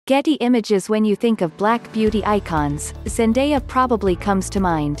Getty Images. When you think of black beauty icons, Zendaya probably comes to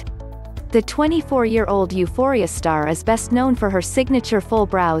mind. The 24-year-old Euphoria star is best known for her signature full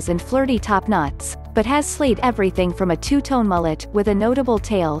brows and flirty top knots, but has slayed everything from a two-tone mullet with a notable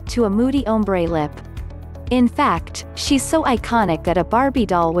tail to a moody ombre lip. In fact, she's so iconic that a Barbie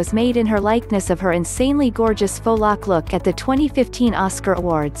doll was made in her likeness of her insanely gorgeous faux look at the 2015 Oscar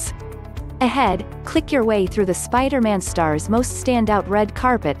Awards. Ahead, click your way through the Spider-Man star's most standout red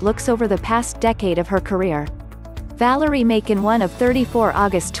carpet looks over the past decade of her career. Valerie Macon1 of 34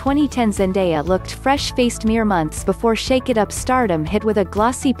 August 2010. Zendaya looked fresh-faced mere months before Shake It Up stardom hit with a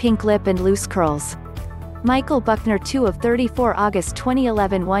glossy pink lip and loose curls. Michael Buckner 2 of 34 August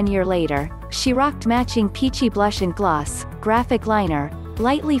 2011. 1 year later, she rocked matching peachy blush and gloss, graphic liner,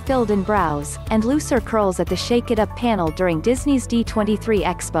 lightly filled in brows, and looser curls at the Shake It Up panel during Disney's D23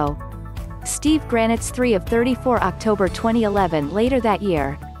 Expo. Steve Granitz 3 of 34 October 2011. Later that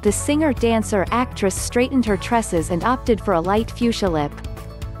year, the singer-dancer-actress straightened her tresses and opted for a light fuchsia lip.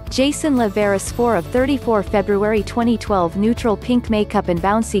 Jason Laveris 4 of 34 February 2012. Neutral pink makeup and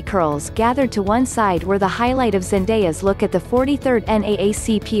bouncy curls gathered to one side were the highlight of Zendaya's look at the 43rd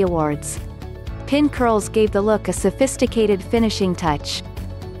NAACP Awards. Pin curls gave the look a sophisticated finishing touch.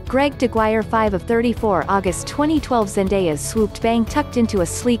 Gregg DeGuire5 of 34 August 2012. Zendaya's swooped bang tucked into a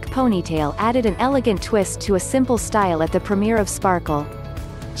sleek ponytail added an elegant twist to a simple style at the premiere of Sparkle.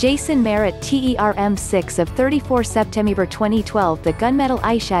 Jason Merritt TERM6 of 34 September 2012. The gunmetal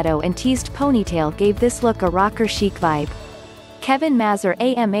eyeshadow and teased ponytail gave this look a rocker chic vibe. Kevin Mazur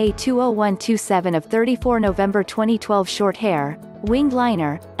AMA20127 of 34 November 2012. Short hair, winged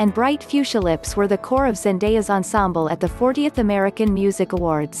liner, and bright fuchsia lips were the core of Zendaya's ensemble at the 40th American Music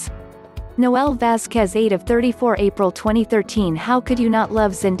Awards. Noel Vasquez8 of 34 April 2013. How could you not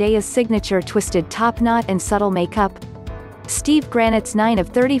love Zendaya's signature twisted top knot and subtle makeup? Steve Granitz 9 of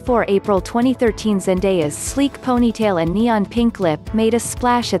 34 April 2013. Zendaya's sleek ponytail and neon pink lip made a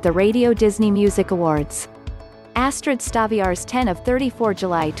splash at the Radio Disney Music Awards. Astrid Stawiarz10 of 34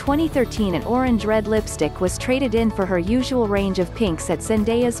 July 2013. An orange-red lipstick was traded in for her usual range of pinks at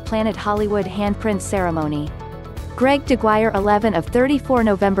Zendaya's Planet Hollywood handprint ceremony. Gregg DeGuire11 of 34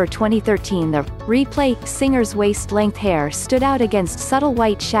 November 2013. The replay singer's waist-length hair stood out against subtle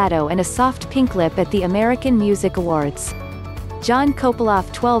white shadow and a soft pink lip at the American Music Awards. Jon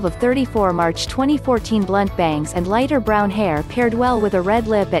Kopaloff12 of 34 March 2014. Blunt bangs and lighter brown hair paired well with a red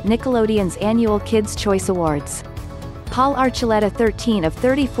lip at Nickelodeon's annual Kids' Choice Awards. Paul Archuleta 13 of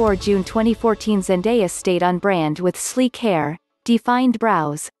 34 June 2014. Zendaya stayed on brand with sleek hair, defined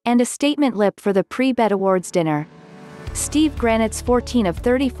brows, and a statement lip for the pre-bed awards dinner. Steve Granitz 14 of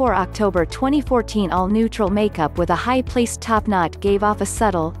 34 October 2014. All neutral makeup with a high-placed top knot gave off a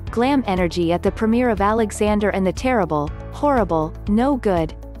subtle, glam energy at the premiere of Alexander and the Terrible, Horrible, No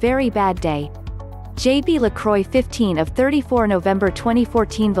Good, Very Bad Day. JB LaCroix 15 of 34 November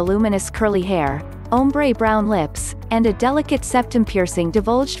 2014. Voluminous curly hair, ombre brown lips, and a delicate septum piercing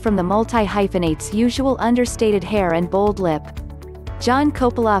divulged from the multi-hyphenate's usual understated hair and bold lip. Jon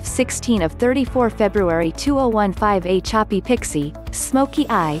Kopaloff16 of 34 February 2015. A choppy pixie, smoky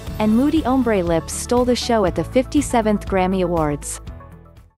eye, and moody ombre lips stole the show at the 57th Grammy Awards.